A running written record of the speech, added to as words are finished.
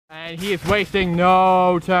And he is wasting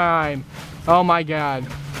no time. Oh my God.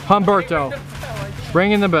 Humberto,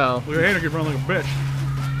 ringing the bell. Look at Anarki running like a bitch.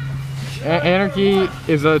 Anarki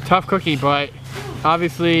is a tough cookie, but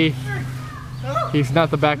obviously he's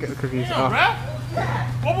not the back of the cookies. Oh.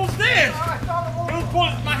 Almost there. It was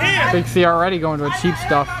pulling my hand. Big C already going to a cheap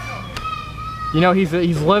stuff. You know, he's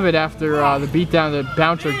livid after the beatdown that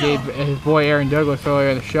Bouncer gave his boy Aaron Douglas earlier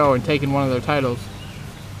in the show and taking one of their titles.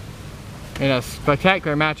 In a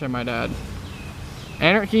spectacular match, I might add.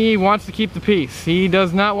 Anarki wants to keep the peace. He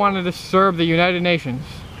does not want to disturb the United Nations.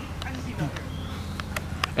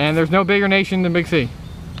 And there's no bigger nation than Big C.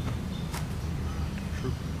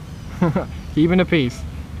 Keeping the peace.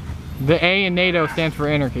 The A in NATO stands for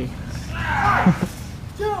Anarki.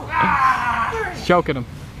 Choking him.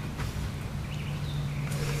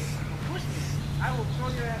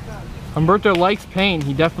 Humberto likes pain,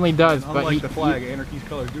 he definitely does. Unlike but the flag, Anarki's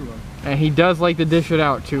colors do run. And he does like to dish it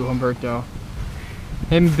out too, Humberto.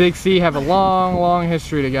 Him and Big C have a long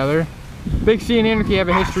history together. Big C and Anarki have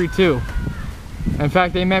a history too. In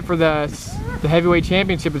fact, they met for the heavyweight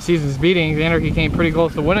championship at Seasons Beatings. Anarki came pretty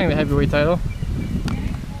close to winning the heavyweight title.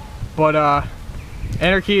 But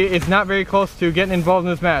Anarki is not very close to getting involved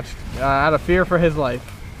in this match out of fear for his life.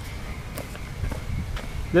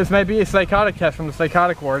 This might be a psychotic test from the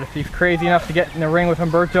psychotic ward. If he's crazy enough to get in the ring with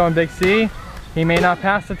Humberto and Big C, he may not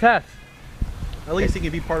pass the test. At least he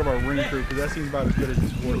can be part of our ring crew, because that seems about as good as his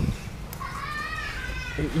sport.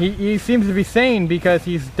 He seems to be sane, because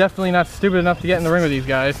he's definitely not stupid enough to get in the ring with these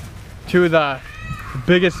guys. Two of the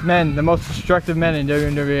biggest men, the most destructive men in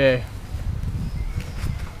WMWA.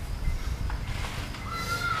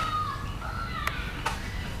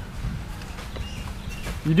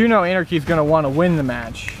 You do know Anarki's going to want to win the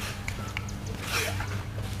match.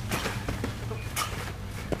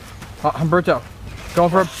 Humberto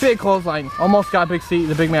going for a big clothesline. Almost got Big C,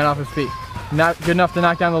 the big man, off his feet. Not good enough to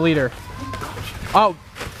knock down the leader. Oh,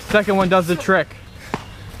 second one does the trick.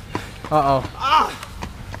 Uh-oh.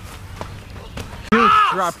 Huge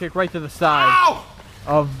drop kick right to the side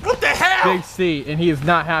of Big C, and he is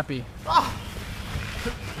not happy.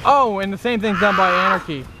 Oh, and the same thing's done by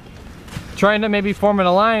Anarki. Trying to maybe form an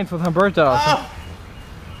alliance with Humberto.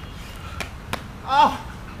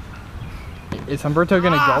 Is Humberto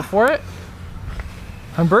gonna go for it?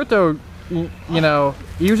 Humberto, you know,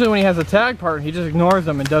 usually when he has a tag partner, he just ignores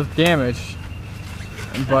them and does damage.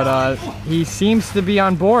 But he seems to be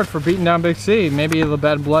on board for beating down Big C. Maybe the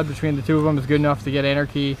bad blood between the two of them is good enough to get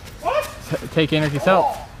Anarki, take Anarki's help.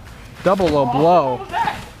 Double low blow.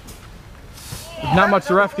 There's not much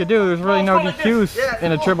the ref could do. There's really no DQs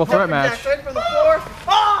in a triple threat match.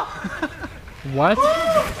 What?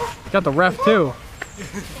 Got the ref too.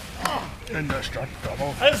 I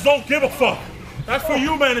just don't give a fuck. That's for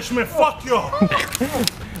you, management. Fuck y'all.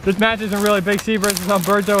 This match isn't really Big C versus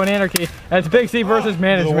Humberto and Anarki. It's Big C versus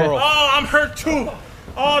management. Oh, I'm hurt too.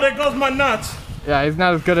 Oh, there goes my nuts. Yeah, he's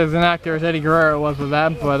not as good as an actor as Eddie Guerrero was with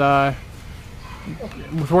that, but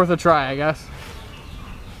it was worth a try, I guess.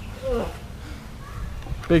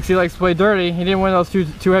 Big C likes to play dirty. He didn't win those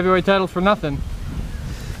two heavyweight titles for nothing.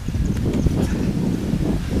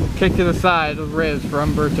 Kick to the side of Riz for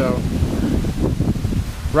Humberto.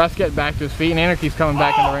 Ref's getting back to his feet, and Anarki's coming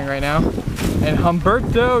back in the ring right now. And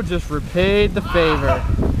Humberto just repaid the favor.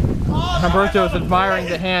 Humberto is admiring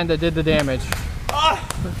the hand that did the damage.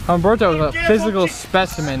 Humberto is a physical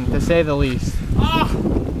specimen, to say the least.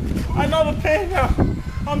 I know the pain now.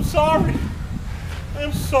 I'm sorry.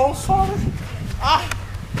 I'm so sorry.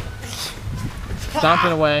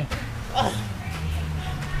 Stomping away.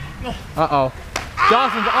 Uh-oh.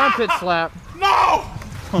 Dawson's armpit slap. No!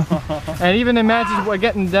 And even in matches where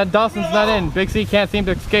getting that Dawson's not in, Big C can't seem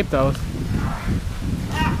to escape those.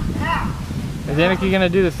 Is Anarki gonna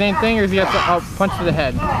do the same thing, or is he got to punch to the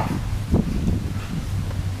head?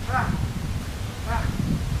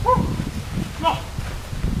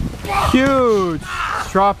 Huge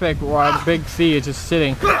tropic while Big C is just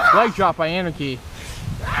sitting. Leg drop by Anarki.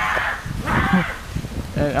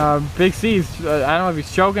 And Big C's, I don't know if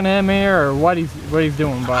he's choking him here or what he's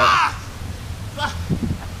doing, but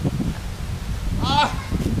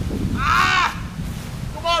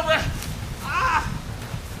Come on, Red!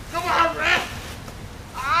 Come on, Red!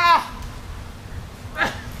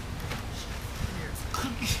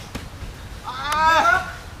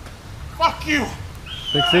 Fuck you!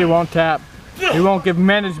 Big C won't tap. He won't give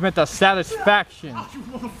management the satisfaction.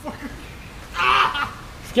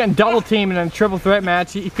 He's getting double teamed in a triple threat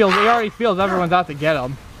match. He already feels everyone's out to get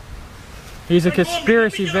him. He's a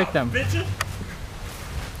conspiracy victim.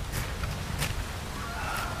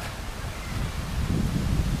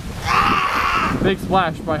 Big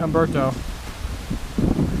splash by Humberto.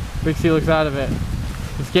 Big C looks out of it.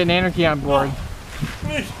 He's getting Anarki on board.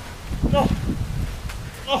 Please. No.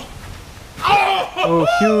 No. Oh,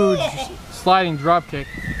 huge sliding drop kick.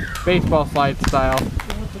 Baseball slide style.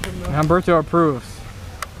 And Humberto approves.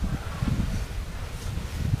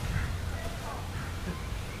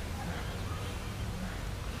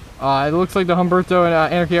 It looks like the Humberto and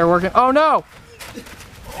Anarki are working. Oh no!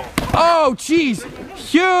 Oh jeez!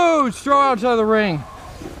 Huge throw outside of the ring.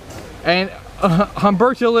 And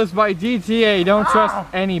Humberto lives by DTA. Don't trust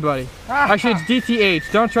anybody. Actually, it's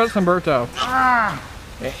DTH. Don't trust Humberto.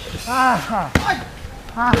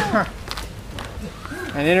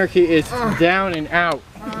 And Anarki is down and out.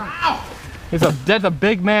 That's a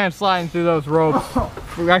big man sliding through those ropes.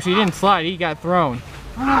 Actually, he didn't slide. He got thrown.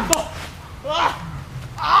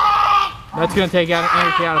 That's going to take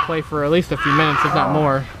Anarki out of play for at least a few minutes, if not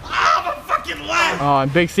more. Oh,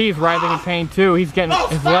 and Big C's writhing in pain too. He's getting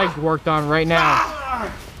his legs worked on right now.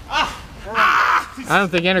 I don't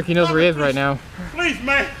think Anarki knows where he is right now. Please,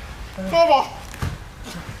 man. Come on.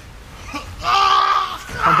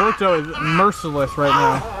 Humberto is merciless right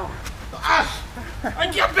now. I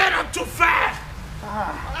get better. I'm too fat.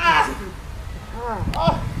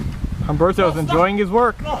 Humberto is enjoying his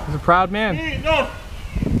work. He's a proud man.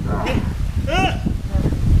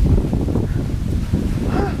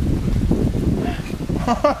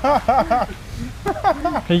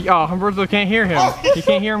 Humberto can't hear him. He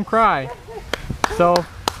can't hear him cry. So,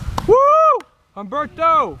 woo!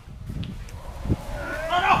 Humberto!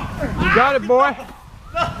 You got it, boy.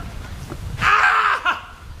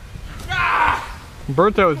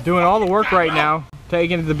 Humberto is doing all the work right now,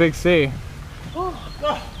 taking it to the Big C. No.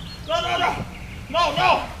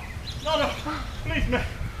 Please, man.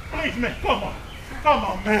 Please, man. Come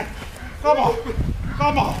on, man. Come on.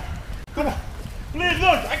 Please,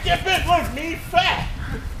 look. I can't bend. Look, me fat.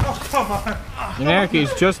 Oh, come on. And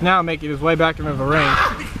Anarki's just now making his way back into the ring.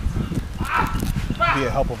 Be a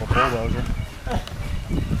help of a bulldozer.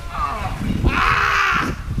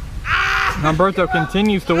 Humberto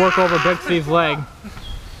continues to work over Big C's leg.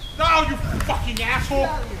 No, you fucking asshole.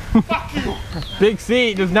 Fuck you. Big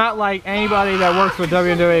C does not like anybody that works with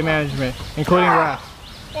WMWA management, including refs.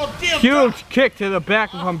 Oh, damn. Huge kick to the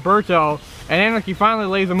back of Humberto, and Anarki finally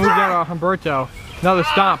lays a move down on Humberto. Another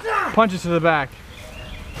stomp, punches to the back.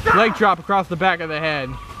 Leg drop across the back of the head.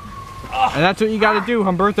 And that's what you got to do.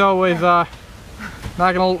 Humberto is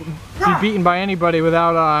not going to be beaten by anybody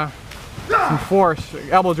without some force.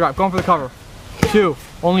 Elbow drop, going for the cover.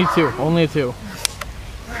 Only a two.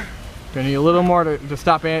 Gonna need a little more to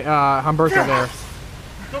stop Humberto there.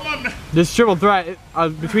 Come on, man. This triple threat,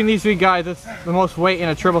 between these three guys, it's the most weight in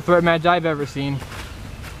a triple threat match I've ever seen.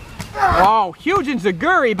 Oh, huge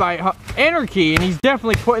enziguri by Anarki, and he's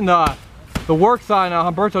definitely putting the works on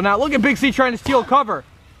Humberto. Now look at Big C trying to steal cover.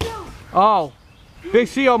 Oh, Big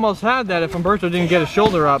C almost had that if Humberto didn't get his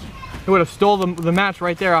shoulder up. He would have stole the match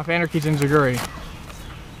right there off Anarki's enziguri.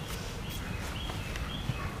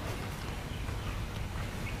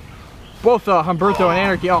 Both Humberto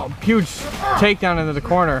and Anarki, huge takedown into the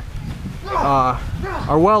corner, are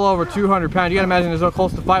well over 200 pounds. You gotta imagine there's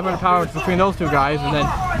close to 500 pounds between those two guys, and then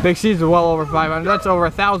Big C's well over 500. That's over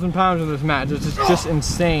 1,000 pounds in this match. It's just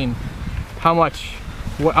insane how much.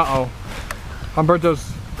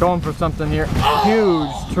 Humberto's going for something here.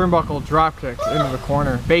 Huge turnbuckle drop kick into the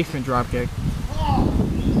corner, basement drop kick.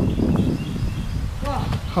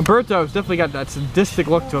 Humberto's definitely got that sadistic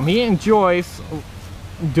look to him. He enjoys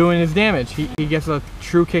doing his damage. He gets a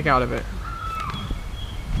true kick out of it.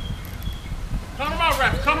 Count him out,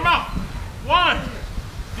 ref. Count him out. One.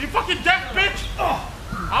 You fucking deaf bitch.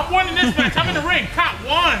 I'm winning this match. I'm in the ring. Count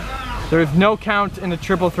one. There's no count in a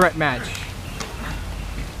triple threat match.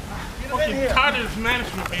 Fucking tired of this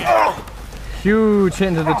management, man. Huge hit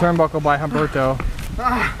into the turnbuckle by Humberto.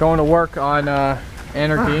 Going to work on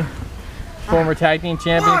Anarki. Former tag team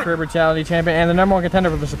champion, career brutality champion, and the #1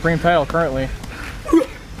 contender for the Supreme title currently.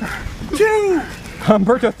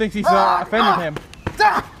 Humberto thinks he's offended him.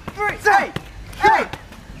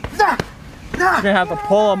 He's gonna have to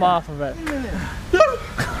pull him off of it.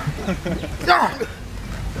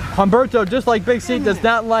 Humberto, just like Big C, does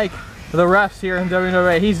not like the refs here in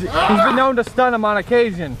WMWA. He's been known to stun him on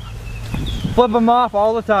occasion. Flip him off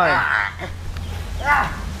all the time.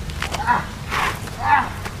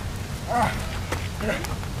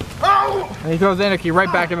 And he throws Anarki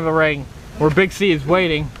right back into the ring where Big C is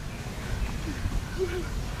waiting.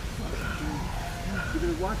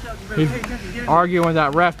 He's arguing with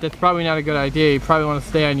that ref. That's probably not a good idea. You probably want to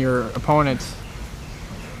stay on your opponents.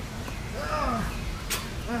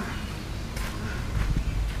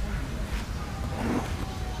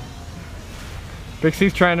 Big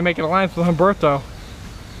C's trying to make an alliance with Humberto.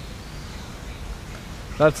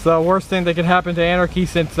 That's the worst thing that could happen to Anarki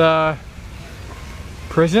since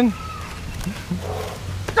prison.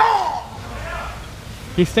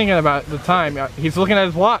 He's thinking about the time. He's looking at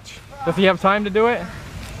his watch. Does he have time to do it?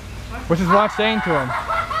 What's his watch saying to him?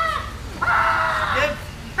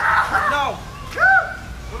 No.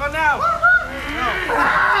 What about now?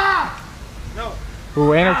 No.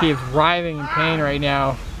 Ooh, Anarki is writhing in pain right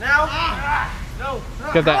now. Now? No.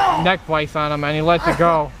 Got that neck vice on him and he lets it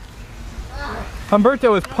go.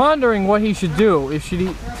 Humberto is pondering what he should do. Should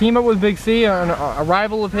he team up with Big C, a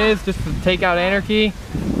rival of his, just to take out Anarki?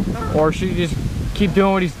 Or should he just keep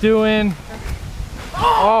doing what he's doing?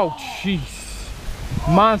 Oh, jeez.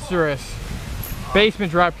 Monstrous.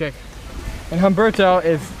 Basement dropkick. And Humberto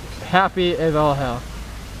is happy as all hell.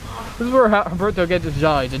 This is where Humberto gets his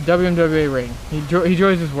jolly, the WMWA ring. He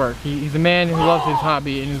enjoys his work. He's a man who loves his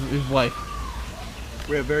hobby and his life.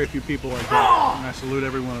 We have very few people like that, and I salute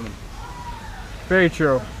every one of them. Very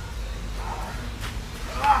true.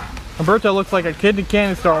 Humberto looks like a kid in a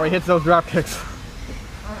candy store when he hits those drop kicks.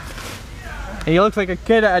 And he looks like a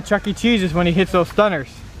kid at Chuck E. Cheese's when he hits those stunners.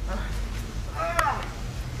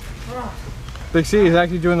 Big C is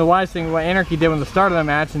actually doing the wise thing what Anarki did when the start of the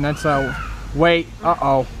match, and that's wait,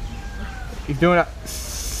 he's doing a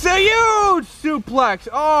huge suplex.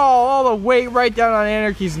 Oh, all the weight right down on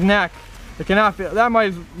Anarki's neck. It cannot feel, that might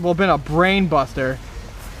as well have been a brain buster.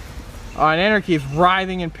 And Anarki is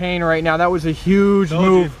writhing in pain right now. That was a huge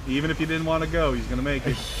move. Even if he didn't want to go, he's going to make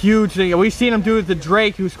it. A huge thing. We've seen him do it to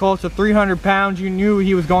Drake, who's close to 300 pounds. You knew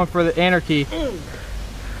he was going for the Anarki.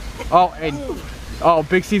 Oh, and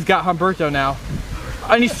Big C's got Humberto now.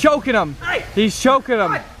 And he's choking him. He's choking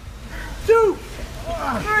him. 1, 2,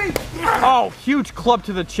 3. Oh, huge club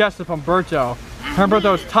to the chest of Humberto.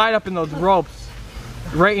 Humberto is tied up in those ropes,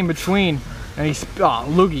 right in between. And he's,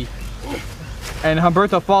 loogie. And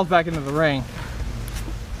Humberto falls back into the ring.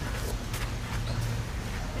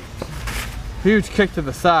 Huge kick to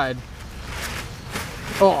the side.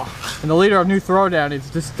 Oh, and the leader of New Throwdown is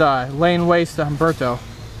just laying waste to Humberto.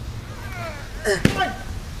 1,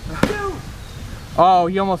 2. Oh,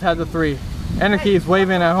 he almost had the 3. Anarki is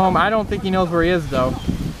waving at home. I don't think he knows where he is though.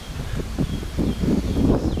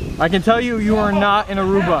 I can tell you, you are not in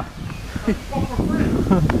Aruba.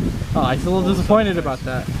 Oh, he's a little disappointed about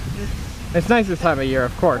that. It's nice this time of year,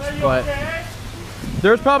 of course, but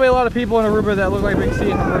there's probably a lot of people in Aruba that look like Big C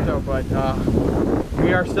and Humberto, but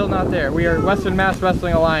we are still not there. We are Western Mass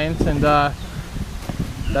Wrestling Alliance, and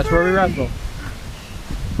that's where we wrestle.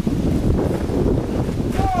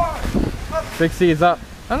 Big C is up.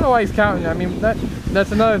 I don't know why he's counting. I mean,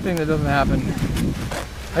 that's another thing that doesn't happen.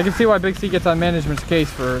 I can see why Big C gets on management's case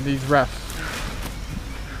for these refs.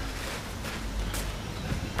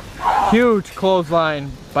 Huge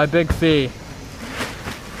clothesline by Big C.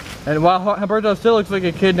 And while Humberto still looks like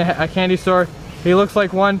a kid in a candy store, he looks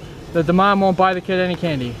like one that the mom won't buy the kid any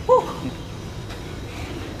candy.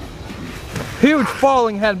 Huge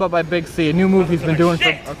falling headbutt by Big C, a new move he's been doing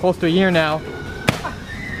for close to a year now.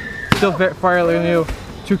 Still fairly new.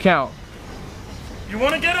 2 count. You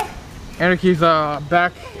want to get him? Anarki's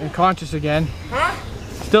back and conscious again. Huh?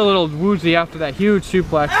 Still a little woozy after that huge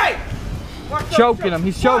suplex. Hey! Choking him,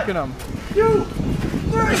 he's choking him. 2,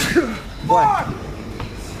 3, 4.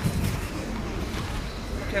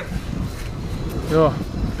 Oh,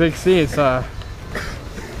 Big C is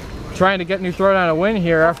trying to get New Throwdown a win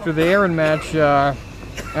here after the Aaron match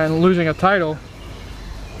and losing a title.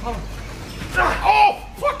 Oh,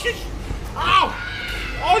 fucking! Ow!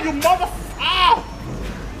 Oh, you mother! Ow!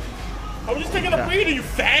 I was just taking a breather, you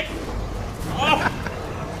fag! Oh.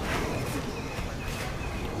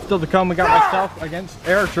 Still to come, we got myself against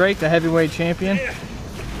Eric Drake, the heavyweight champion.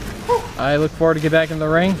 I look forward to get back in the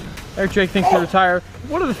ring. Eric Drake thinks to retire.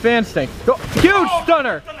 What do the fans think? Oh, huge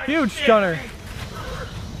stunner! Huge stunner!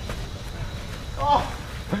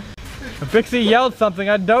 Big C yelled something.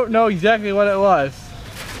 I don't know exactly what it was.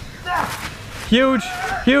 Huge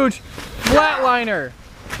flatliner.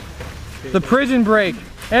 The prison break.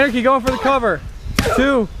 Anarki going for the cover.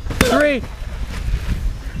 2, 3.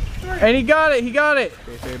 And he got it,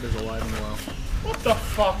 Kayfabe is alive and well. What the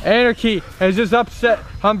fuck? Anarki has just upset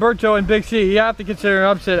Humberto and Big C. You have to consider an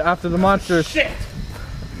upset after the monsters. Shit!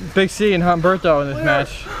 Big C and Humberto in this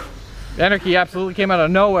match. Anarki absolutely came out of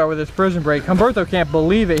nowhere with his prison break. Humberto can't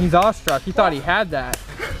believe it. He's awestruck. He thought he had that.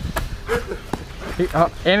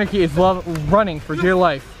 Anarki is running for dear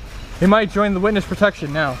life. He might join the witness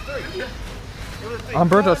protection now.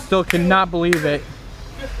 Humberto still cannot believe it.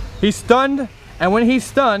 He's stunned, and when he's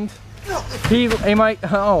stunned, he might.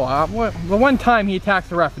 The one time he attacks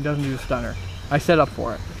the ref and doesn't do the stunner. I set up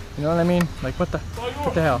for it. You know what I mean? Like what the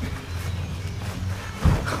hell?